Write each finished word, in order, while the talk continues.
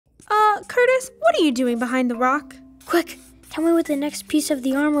Curtis, what are you doing behind the rock? Quick, tell me what the next piece of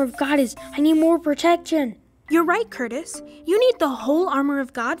the armor of God is. I need more protection. You're right, Curtis. You need the whole armor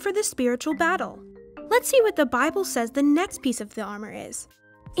of God for the spiritual battle. Let's see what the Bible says the next piece of the armor is.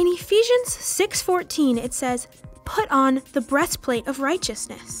 In Ephesians 6:14, it says, "Put on the breastplate of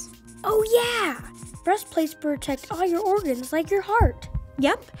righteousness." Oh yeah! Breastplates protect all your organs like your heart.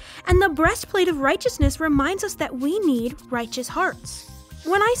 Yep, and the breastplate of righteousness reminds us that we need righteous hearts.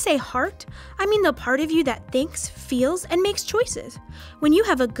 When I say heart, I mean the part of you that thinks, feels, and makes choices. When you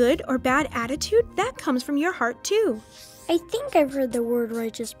have a good or bad attitude, that comes from your heart too. I think I've heard the word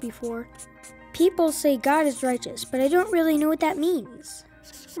righteous before. People say God is righteous, but I don't really know what that means.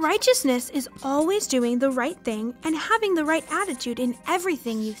 Righteousness is always doing the right thing and having the right attitude in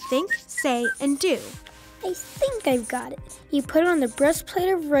everything you think, say, and do. I think I've got it. You put on the breastplate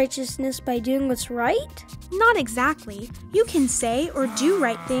of righteousness by doing what's right? Not exactly. You can say or do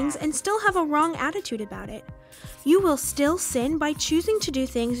right things and still have a wrong attitude about it. You will still sin by choosing to do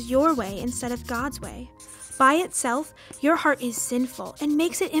things your way instead of God's way. By itself, your heart is sinful and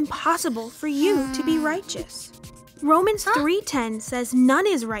makes it impossible for you to be righteous. Romans 3:10 says, "None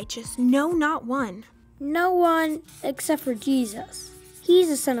is righteous, no, not one." No one except for Jesus. He's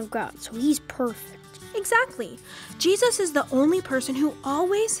the Son of God, so he's perfect. Exactly. Jesus is the only person who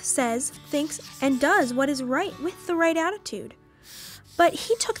always says, thinks, and does what is right with the right attitude. But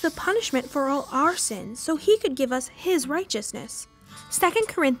he took the punishment for all our sins so he could give us his righteousness. 2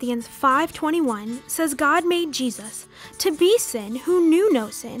 Corinthians 5:21 says God made Jesus to be sin who knew no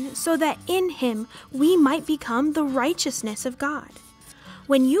sin, so that in him we might become the righteousness of God.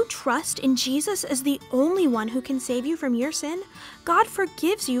 When you trust in Jesus as the only one who can save you from your sin, God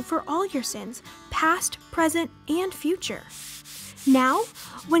forgives you for all your sins, past, present, and future. Now,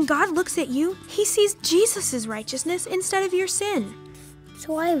 when God looks at you, he sees Jesus' righteousness instead of your sin.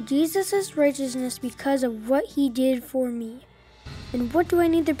 So I have Jesus' righteousness because of what he did for me. And what do I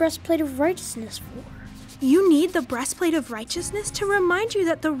need the breastplate of righteousness for? You need the breastplate of righteousness to remind you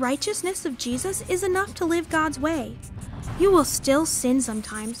that the righteousness of Jesus is enough to live God's way. You will still sin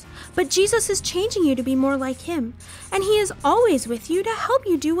sometimes, but Jesus is changing you to be more like him, and he is always with you to help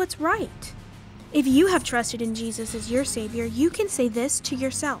you do what's right. If you have trusted in Jesus as your Savior, you can say this to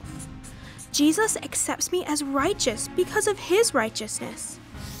yourself: Jesus accepts me as righteous because of his righteousness.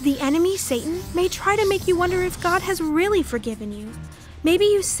 The enemy, Satan, may try to make you wonder if God has really forgiven you. Maybe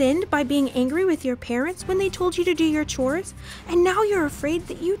you sinned by being angry with your parents when they told you to do your chores, and now you're afraid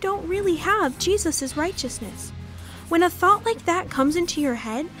that you don't really have Jesus' righteousness. When a thought like that comes into your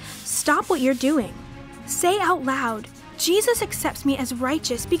head, stop what you're doing. Say out loud, Jesus accepts me as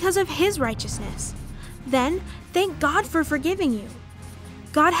righteous because of his righteousness. Then, thank God for forgiving you.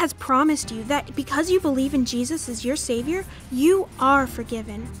 God has promised you that because you believe in Jesus as your Savior, you are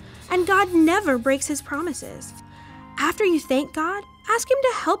forgiven, and God never breaks his promises. After you thank God, ask him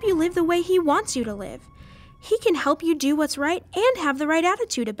to help you live the way he wants you to live. He can help you do what's right and have the right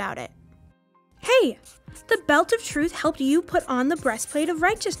attitude about it. Hey, the belt of truth helped you put on the breastplate of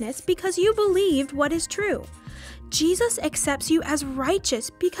righteousness because you believed what is true. Jesus accepts you as righteous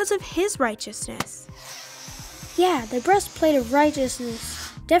because of his righteousness. Yeah, the breastplate of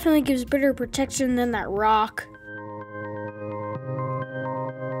righteousness definitely gives better protection than that rock.